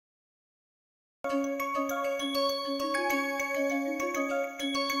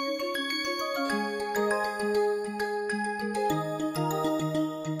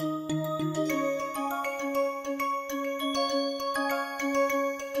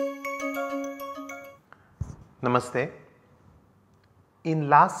In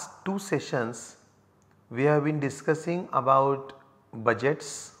last two sessions we have been discussing about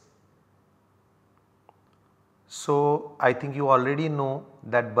budgets. So, I think you already know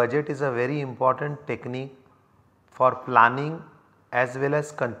that budget is a very important technique for planning as well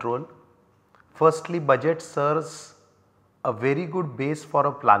as control. Firstly, budget serves a very good base for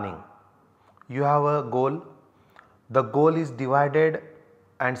a planning. You have a goal, the goal is divided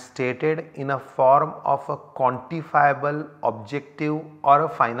and stated in a form of a quantifiable objective or a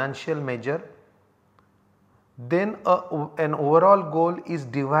financial measure. Then an overall goal is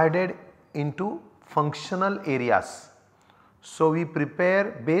divided into functional areas. So, we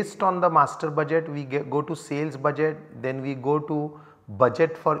prepare based on the master budget, we go to sales budget, then we go to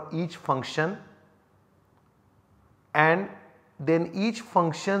budget for each function, and then each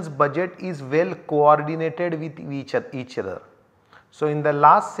function's budget is well coordinated with each other. So, in the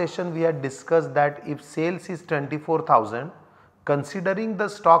last session we had discussed that if sales is 24,000, considering the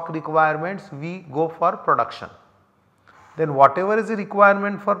stock requirements we go for production. Then whatever is the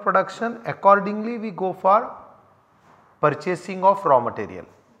requirement for production, accordingly we go for purchasing of raw material.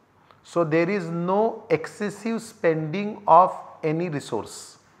 So, there is no excessive spending of any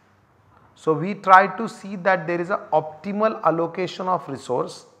resource. So, we try to see that there is a optimal allocation of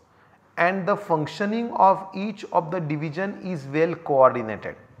resource and the functioning of each of the division is well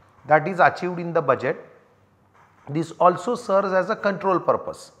coordinated, that is achieved in the budget. This also serves as a control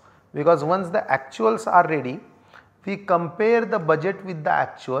purpose, because once the actuals are ready, we compare the budget with the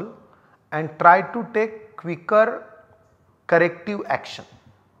actual and try to take quicker corrective action.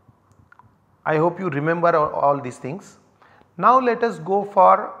 I hope you remember all these things. Now let us go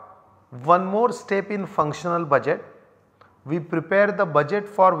for one more step in functional budget. We prepare the budget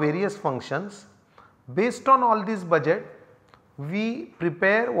for various functions. Based on all this budget, we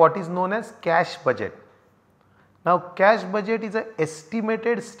prepare what is known as cash budget. Now cash budget is an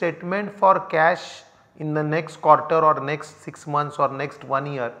estimated statement for cash in the next quarter or next 6 months or next 1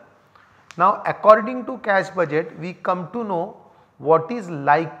 year. Now according to cash budget, we come to know what is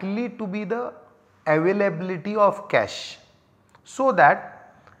likely to be the availability of cash, so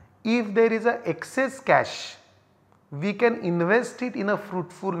that if there is a excess cash, we can invest it in a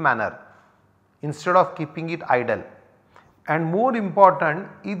fruitful manner instead of keeping it idle. And more important,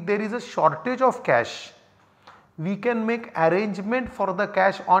 if there is a shortage of cash, we can make arrangement for the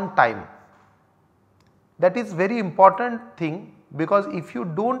cash on time. That is very important thing, because if you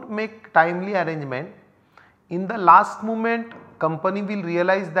do not make timely arrangement, in the last moment company will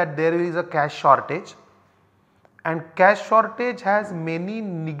realize that there is a cash shortage, and cash shortage has many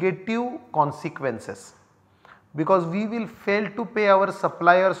negative consequences, because we will fail to pay our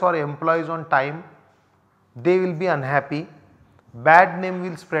suppliers or employees on time, they will be unhappy, bad name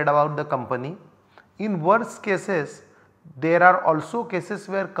will spread about the company. In worst cases, there are also cases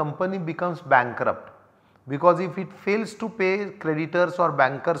where company becomes bankrupt, because if it fails to pay creditors or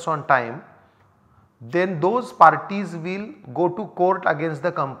bankers on time, then those parties will go to court against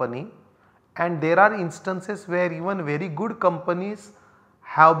the company, and there are instances where even very good companies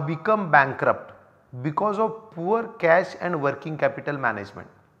have become bankrupt because of poor cash and working capital management.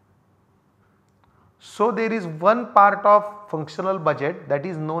 So, there is one part of functional budget that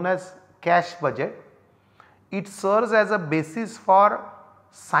is known as cash budget. It serves as a basis for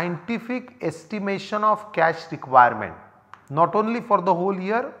scientific estimation of cash requirement, not only for the whole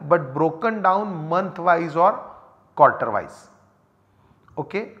year but broken down month wise or quarter wise.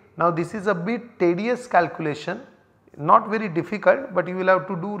 Okay. Now this is a bit tedious calculation, not very difficult, but you will have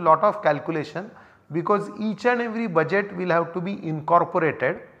to do lot of calculation, because each and every budget will have to be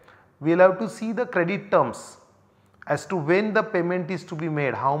incorporated. We will have to see the credit terms as to when the payment is to be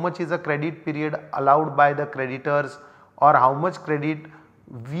made, how much is a credit period allowed by the creditors, or how much credit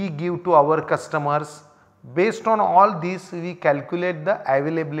we give to our customers. Based on all this, we calculate the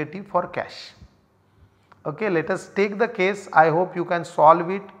availability for cash. Okay, let us take the case. I hope you can solve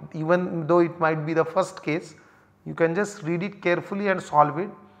it, even though it might be the first case. You can just read it carefully and solve it,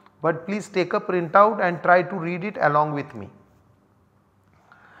 but please take a printout and try to read it along with me.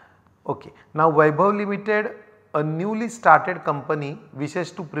 Okay. Now Vaibhav Limited, a newly started company,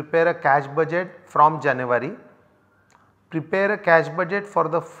 wishes to prepare a cash budget from January. Prepare a cash budget for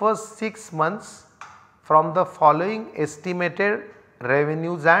the first 6 months from the following estimated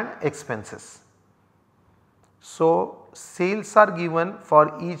revenues and expenses. So, sales are given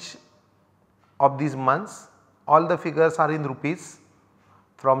for each of these months. All the figures are in rupees.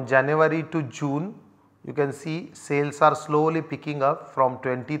 From January to June, you can see sales are slowly picking up from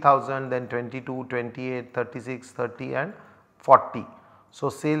 20,000, then 22, 28, 36, 30 and 40. So,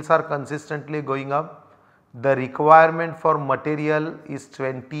 sales are consistently going up. The requirement for material is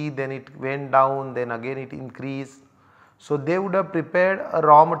 20, then it went down, then again it increased. So, they would have prepared a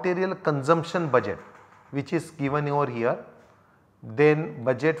raw material consumption budget, which is given over here. Then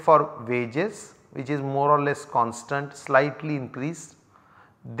budget for wages, which is more or less constant, slightly increased.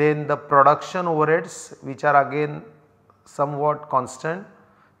 Then the production overheads, which are again somewhat constant,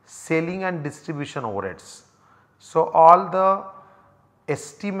 selling and distribution overheads. So, all the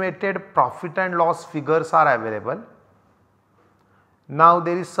estimated profit and loss figures are available. Now,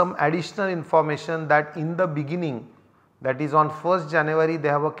 there is some additional information that in the beginning, that is on 1st January, they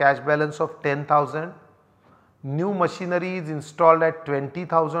have a cash balance of 10,000. New machinery is installed at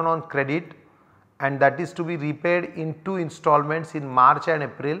 20,000 on credit, and that is to be repaid in 2 installments in March and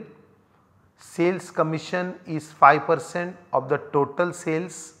April. Sales commission is 5% of the total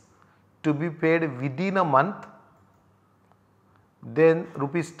sales to be paid within a month. Then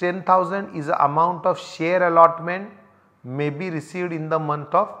rupees 10,000 is the amount of share allotment may be received in the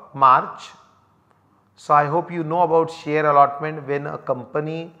month of March. So, I hope you know about share allotment. When a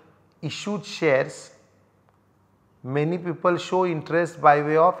company issued shares, many people show interest by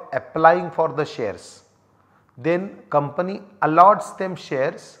way of applying for the shares. Then company allots them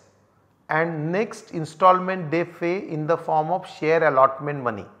shares, and next installment they pay in the form of share allotment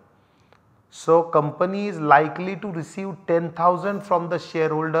money. So, company is likely to receive 10,000 from the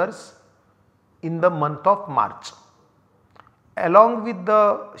shareholders in the month of March. Along with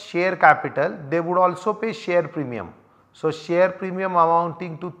the share capital, they would also pay share premium. So, share premium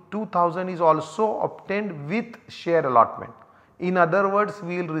amounting to 2,000 is also obtained with share allotment. In other words,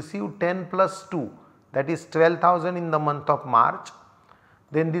 we will receive 10 plus 2, that is 12,000 in the month of March.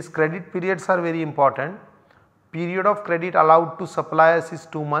 Then these credit periods are very important. Period of credit allowed to suppliers is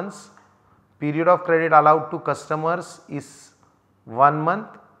 2 months. Period of credit allowed to customers is 1 month.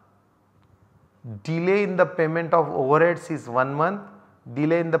 Delay in the payment of overheads is 1 month.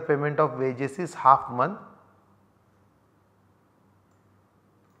 Delay in the payment of wages is half month.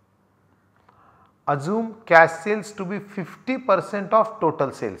 Assume cash sales to be 50% of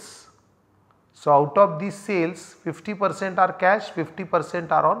total sales. So, out of these sales, 50% are cash,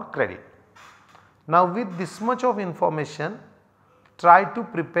 50% are on credit. Now, with this much of information, try to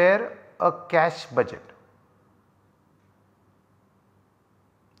prepare a cash budget.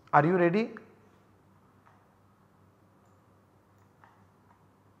 Are you ready?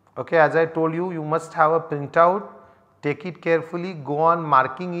 Okay, as I told you, you must have a printout, take it carefully, go on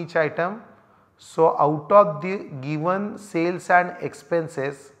marking each item. So, out of the given sales and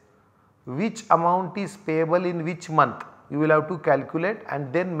expenses, which amount is payable in which month, you will have to calculate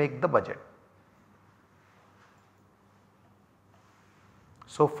and then make the budget.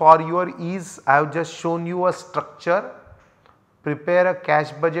 So, for your ease, I have just shown you a structure. Prepare a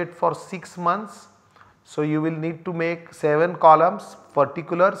cash budget for 6 months. So, you will need to make 7 columns,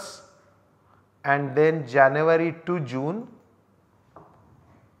 particulars, and then January to June.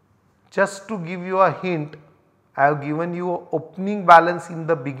 Just to give you a hint, I have given you opening balance in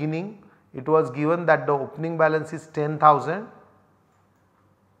the beginning. It was given that the opening balance is 10,000.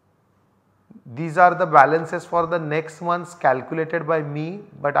 These are the balances for the next months calculated by me,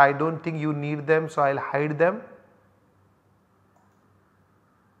 but I do not think you need them, so I will hide them.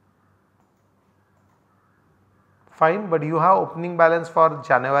 Fine, but you have opening balance for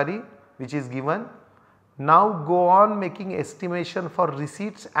January, which is given. Now, go on making estimation for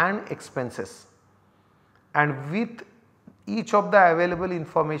receipts and expenses, and with each of the available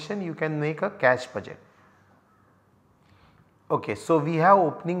information you can make a cash budget. Okay, so we have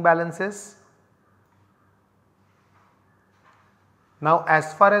opening balances. Now,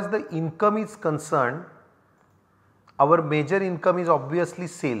 as far as the income is concerned, our major income is obviously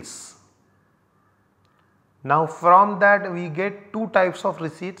sales. Now, from that we get 2 types of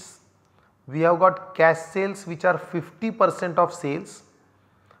receipts. We have got cash sales, which are 50% of sales,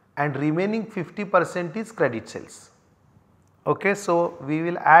 and remaining 50% is credit sales. Okay, so we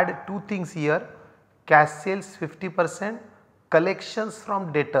will add 2 things here: cash sales 50%, collections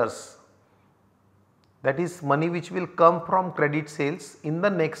from debtors, that is money which will come from credit sales in the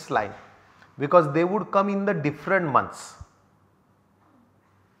next line, because they would come in the different months.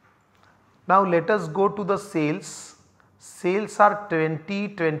 Now, let us go to the sales. Sales are 20,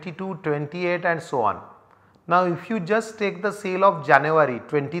 22, 28 and so on. Now, if you just take the sale of January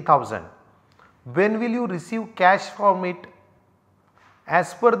 20,000, when will you receive cash from it?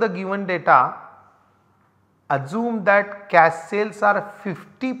 As per the given data, assume that cash sales are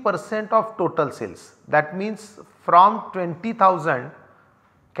 50% of total sales. That means from 20,000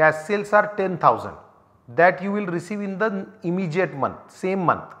 cash sales are 10,000 that you will receive in the immediate month, same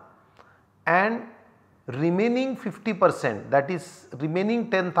month, and remaining 50%, that is remaining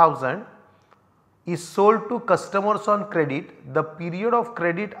 10,000 is sold to customers on credit. The period of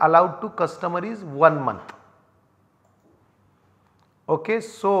credit allowed to customer is 1 month. Okay,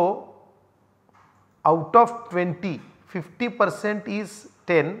 so out of 20, 50% is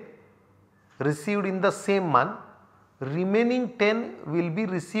 10 received in the same month, remaining 10 will be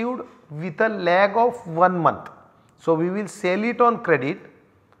received with a lag of 1 month. So, we will sell it on credit,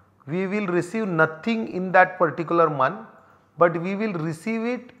 we will receive nothing in that particular month, but we will receive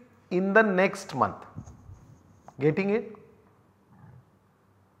it in the next month. Getting it?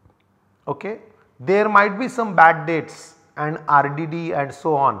 Okay. There might be some bad dates and RDD and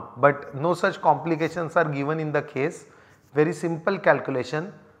so on, but no such complications are given in the case. Very simple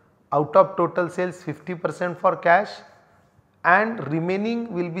calculation. Out of total sales, 50% for cash and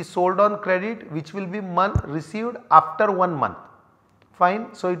remaining will be sold on credit, which will be received after 1 month.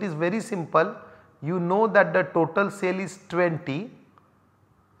 Fine. So, it is very simple. You know that the total sale is 20.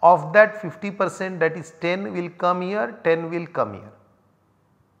 Of that 50%, that is 10 will come here, 10 will come here.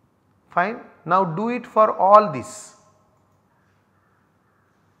 Fine. Now, do it for all this.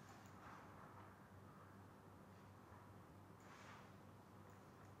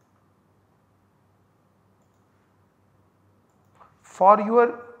 For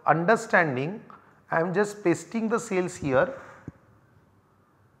your understanding, I am just pasting the sales here.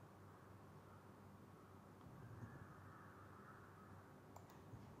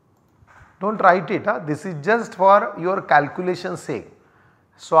 Do not write it, this is just for your calculation sake.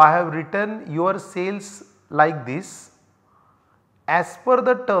 So, I have written your sales like this. As per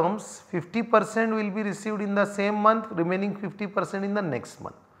the terms, 50% will be received in the same month, remaining 50% in the next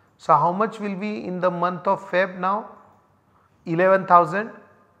month. So, how much will be in the month of Feb now? 11,000,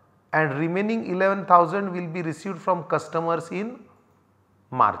 and remaining 11,000 will be received from customers in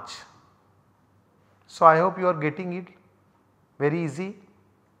March. So, I hope you are getting it, very easy.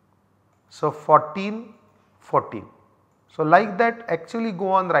 So, 14, 14. So, like that actually go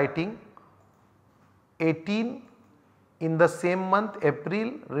on writing 18 in the same month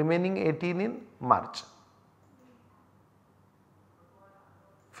April, remaining 18 in March,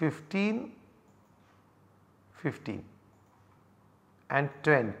 15, 15 and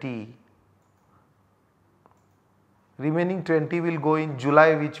 20, remaining 20 will go in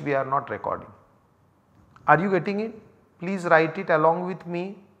July, which we are not recording. Are you getting it? Please write it along with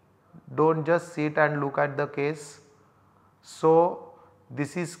me, do not just sit and look at the case. So,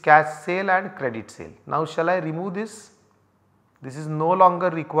 this is cash sale and credit sale. Now, shall I remove this? This is no longer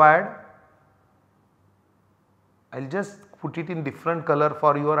required. I will just put it in different color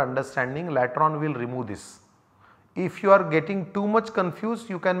for your understanding, later on we will remove this. If you are getting too much confused,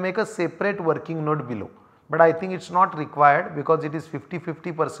 you can make a separate working note below, but I think it is not required because it is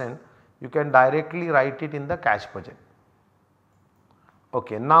 50-50%, you can directly write it in the cash budget.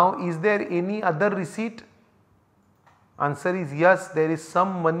 Okay. Now, is there any other receipt? Answer is yes, there is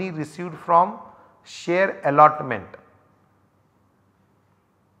some money received from share allotment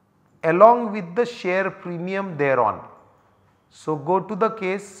along with the share premium thereon. So, go to the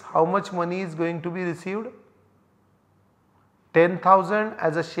case, how much money is going to be received? 10,000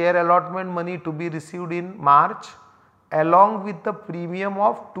 as a share allotment money to be received in March along with the premium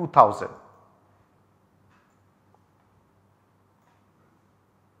of 2,000.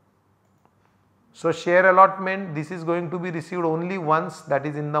 So, share allotment, this is going to be received only once, that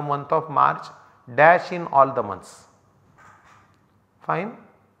is in the month of March, dash in all the months. Fine.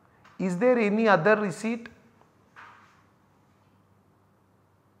 Is there any other receipt?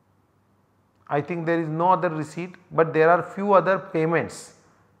 I think there is no other receipt, but there are few other payments,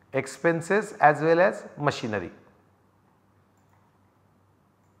 expenses as well as machinery.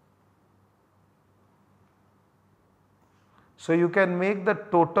 So, you can make the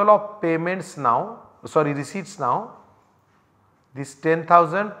total of payments now, sorry, receipts now, this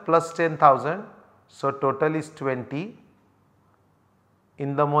 10,000 plus 10,000. So, total is 20.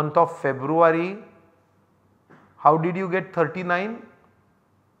 In the month of February, how did you get 39?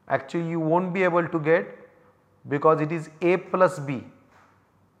 Actually, you will not be able to get because it is A plus B.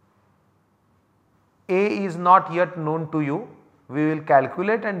 A is not yet known to you, we will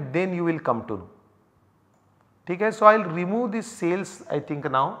calculate and then you will come to know. Okay, so I will remove this sales, I think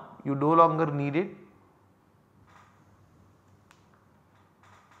now you no longer need it.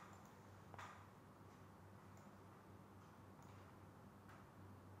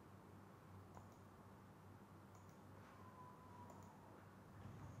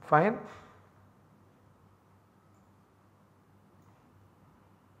 Fine.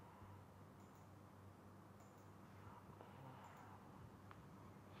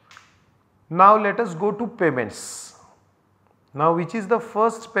 Now let us go to payments. Now which is the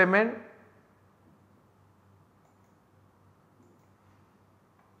first payment?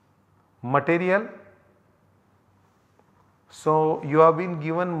 Material. So you have been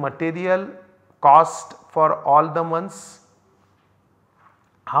given material cost for all the months.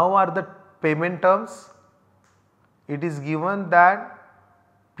 How are the payment terms? It is given that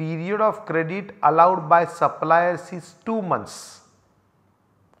period of credit allowed by suppliers is 2 months.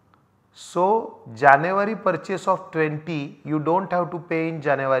 So January purchase of 20 you do not have to pay in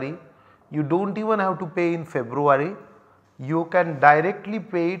January, you do not even have to pay in February, you can directly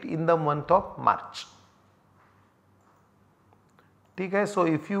pay it in the month of March. Okay, so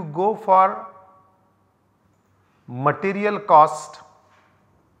if you go for material cost,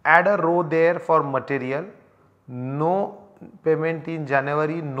 add a row there for material, no payment in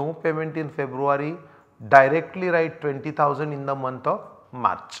January, no payment in February, directly write 20,000 in the month of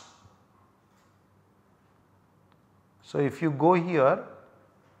March. So if you go here,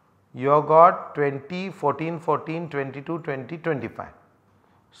 you have got 20, 14, 14, 22, 20, 25.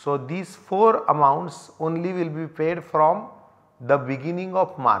 So these 4 amounts only will be paid from the beginning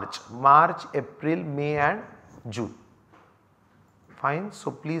of March, April, May and June. Fine.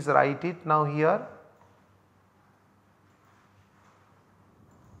 So please write it now here.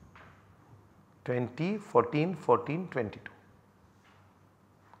 20, 14, 14, 22.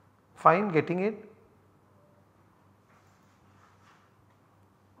 Fine, getting it?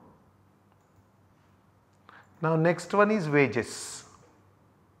 Now next one is wages.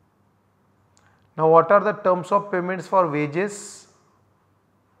 Now what are the terms of payments for wages?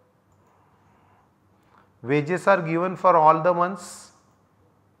 Wages are given for all the months.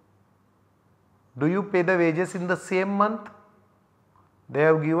 Do you pay the wages in the same month? They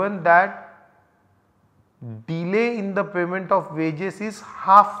have given that delay in the payment of wages is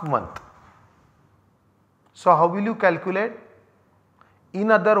half month. So how will you calculate? In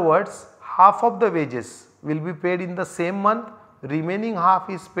other words, half of the wages will be paid in the same month, remaining half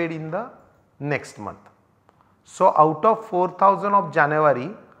is paid in the next month. So out of 4,000 of January,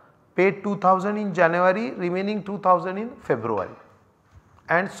 pay 2,000 in January, remaining 2,000 in February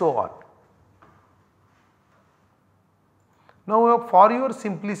and so on. Now for your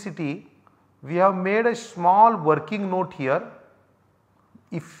simplicity, we have made a small working note here.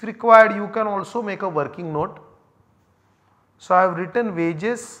 If required, you can also make a working note. So I have written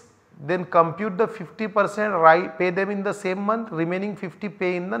wages, then compute the 50%, pay them in the same month, remaining 50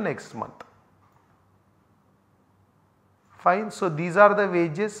 pay in the next month. Fine. So these are the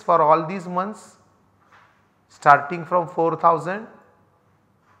wages for all these months starting from 4,000.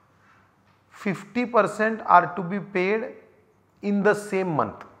 50% are to be paid in the same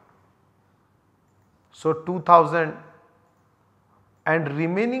month. So 2,000 and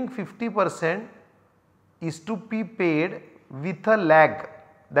remaining 50% is to be paid with a lag,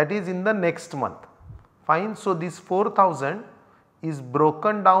 that is in the next month. Fine. So this 4,000 is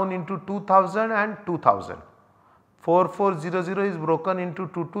broken down into 2,000 and 2,000. 4,400 is broken into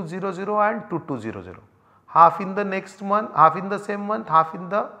 2,200 and 2,200. Half in the next month, half in the same month, half in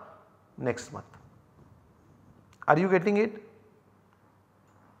the next month. Are you getting it?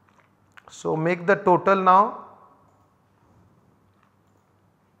 So make the total now.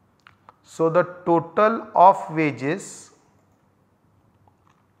 So the total of wages,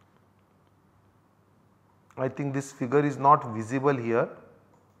 I think this figure is not visible here.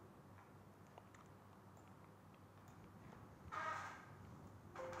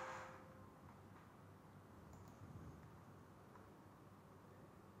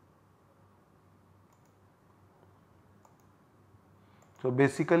 So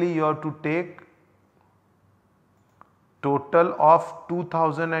basically you have to take total of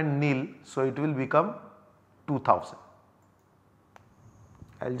 2,000 and nil, so it will become 2,000.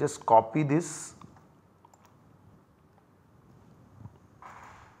 I will just copy this.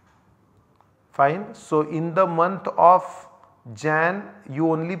 Fine. So in the month of Jan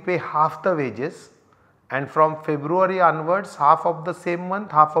you only pay half the wages, and from February onwards half of the same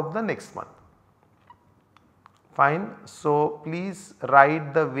month, half of the next month. Fine. So please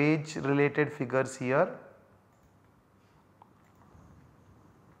write the wage related figures here.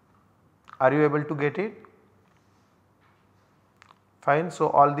 Are you able to get it? Fine. So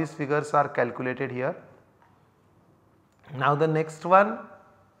all these figures are calculated here. Now the next one,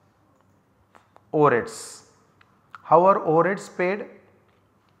 overheads. How are overheads paid?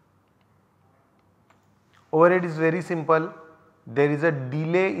 Overhead is very simple. there is a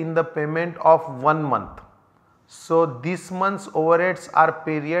delay in the payment of 1 month. So this month's overheads are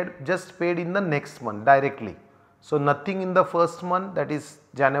just paid in the next month directly. So nothing in the first month, that is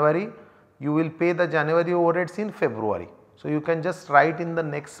January, you will pay the January overheads in February. So you can just write in the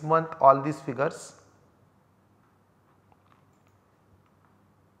next month all these figures.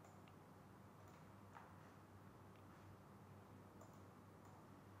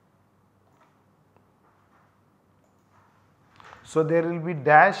 So there will be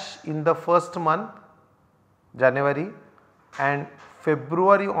dash in the first month January, and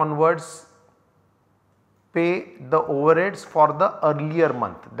February onwards pay the overheads for the earlier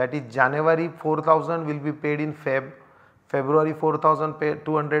month, that is January 4000 will be paid in February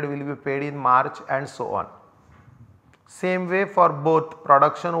 4200 will be paid in March, and so on. Same way for both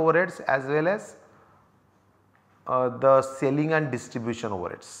production overheads as well as the selling and distribution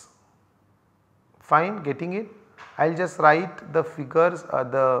overheads. Fine, getting it? I will just write the figures,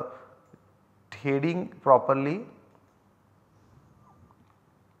 the heading properly.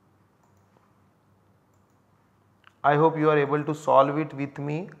 I hope you are able to solve it with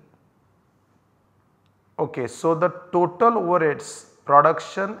me. Okay, so the total overheads,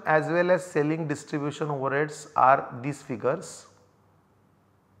 production as well as selling distribution overheads are these figures.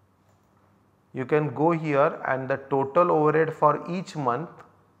 You can go here and the total overhead for each month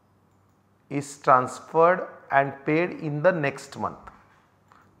is transferred and paid in the next month.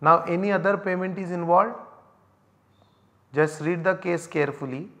 Now any other payment is involved? Just read the case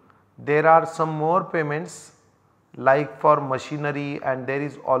carefully. There are some more payments like for machinery, and there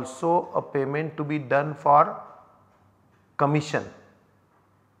is also a payment to be done for commission.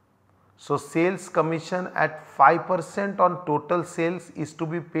 So sales commission at 5% on total sales is to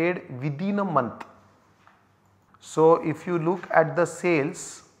be paid within a month. So if you look at the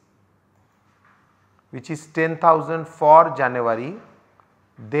sales, which is 10,000 for January,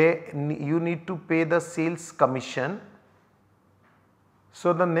 you need to pay the sales commission.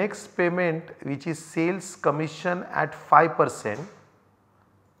 So the next payment, which is sales commission at 5%,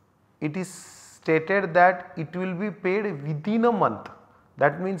 it is stated that it will be paid within a month.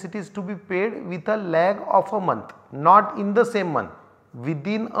 That means it is to be paid with a lag of a month, not in the same month,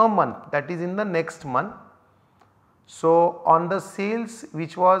 within a month, that is in the next month. So on the sales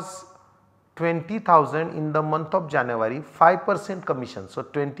which was 20,000 in the month of January, 5% commission. So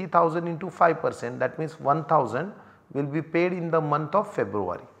 20,000 into 5%, that means 1,000 will be paid in the month of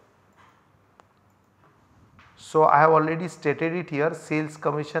February. So I have already stated it here, sales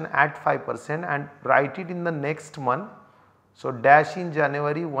commission at 5%, and write it in the next month. So dash in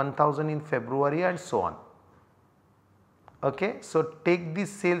January, 1,000 in February, and so on. Okay. So take this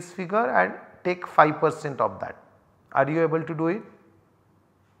sales figure and take 5% of that. Are you able to do it?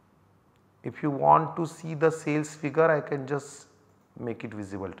 If you want to see the sales figure, I can just make it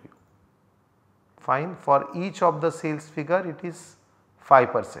visible to you. Fine, for each of the sales figure it is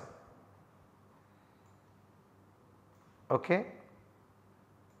 5%. Okay.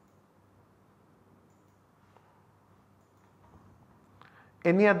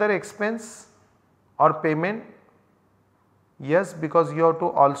 Any other expense or payment? Yes, because you have to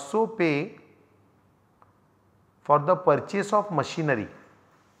also pay for the purchase of machinery.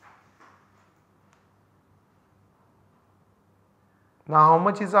 Now how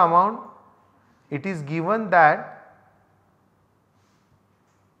much is the amount? It is given that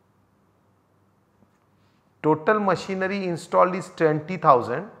total machinery installed is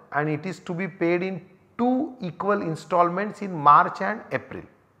 20,000 and it is to be paid in 2 equal installments in March and April.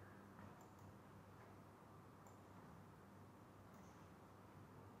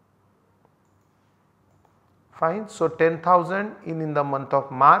 Fine. So 10,000 in the month of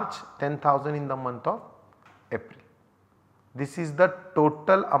March, 10,000 in the month of April. This is the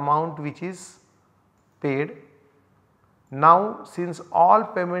total amount which is paid. Now since all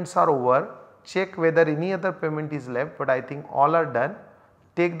payments are over, check whether any other payment is left, but I think all are done.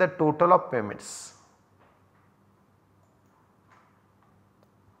 Take the total of payments.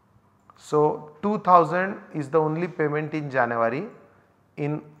 So 2,000 is the only payment in January.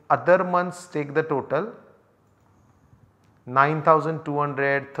 In other months take the total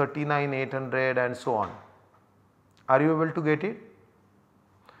 9,200, 39,800 and so on. Are you able to get it?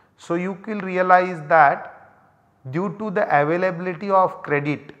 So you will realize that due to the availability of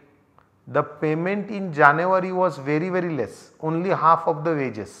credit, the payment in January was very less, only half of the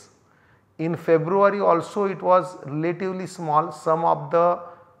wages. In February also it was relatively small, some of the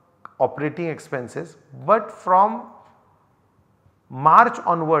operating expenses, but from March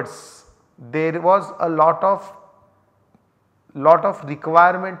onwards there was a lot of lot of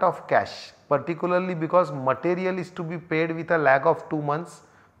requirement of cash, particularly because material is to be paid with a lag of 2 months.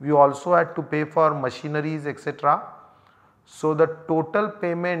 We also had to pay for machineries, etc. So, the total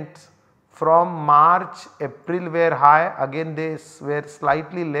payments from March, April were high, again they were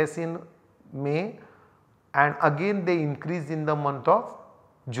slightly less in May, and again they increased in the month of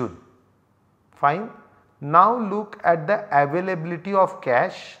June. Fine. Now look at the availability of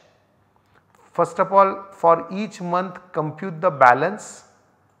cash. First of all, for each month compute the balance.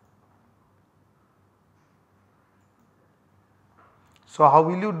 So, how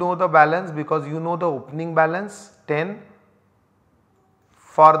will you know the balance? Because you know the opening balance 10.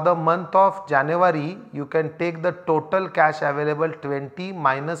 For the month of January, you can take the total cash available 20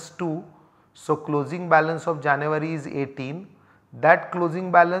 minus 2. So, closing balance of January is 18. That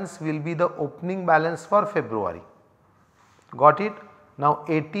closing balance will be the opening balance for February. Got it? Now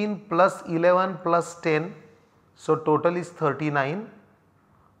 18 plus 11 plus 10, so total is 39.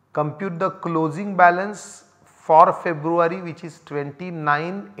 Compute the closing balance for February, which is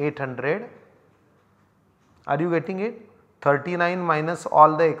 29,800. Are you getting it? 39 minus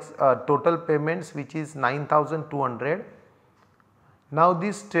all the total payments, which is 9,200. Now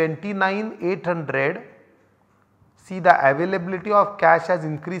this 29,800, see the availability of cash has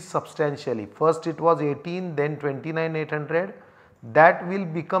increased substantially. First it was 18, then 29,800. That will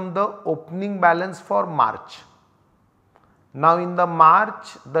become the opening balance for March. Now in the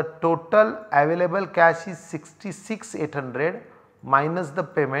March, the total available cash is 66,800 minus the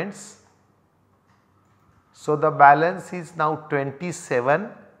payments. So the balance is now 27.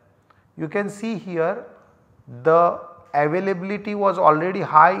 You can see here the availability was already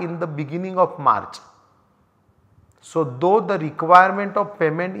high in the beginning of March. So though the requirement of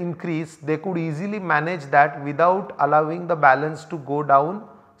payment increased, they could easily manage that without allowing the balance to go down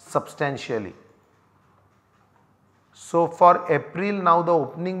substantially. So for April, now the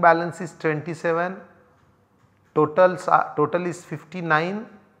opening balance is 27, total is 59,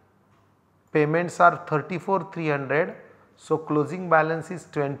 payments are 34,300, so closing balance is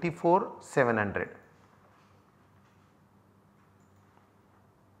 24,700.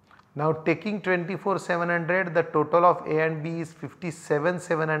 Now taking 24,700, the total of A and B is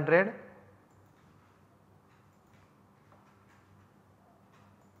 57,700.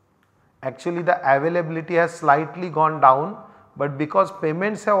 Actually the availability has slightly gone down, but because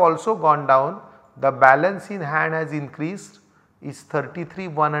payments have also gone down, the balance in hand has increased, is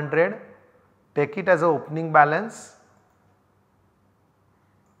 33,100. Take it as a opening balance.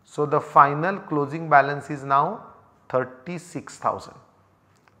 So the final closing balance is now 36,000.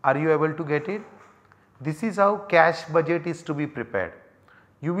 Are you able to get it? This is how cash budget is to be prepared.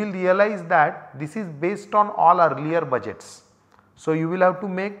 You will realize that this is based on all earlier budgets. So you will have to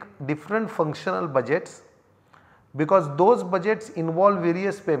make different functional budgets, because those budgets involve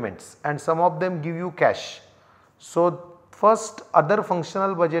various payments and some of them give you cash. So first other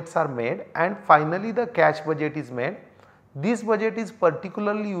functional budgets are made and finally the cash budget is made. This budget is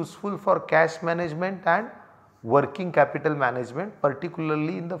particularly useful for cash management and working capital management,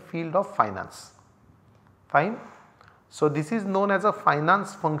 particularly in the field of finance. Fine. So this is known as a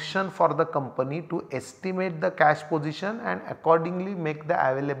finance function for the company to estimate the cash position and accordingly make the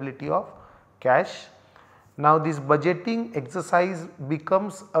availability of cash. Now this budgeting exercise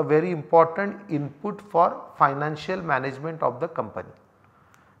becomes a very important input for financial management of the company.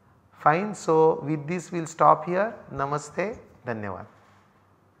 Fine. So with this we will stop here. Namaste. Dhanyavad.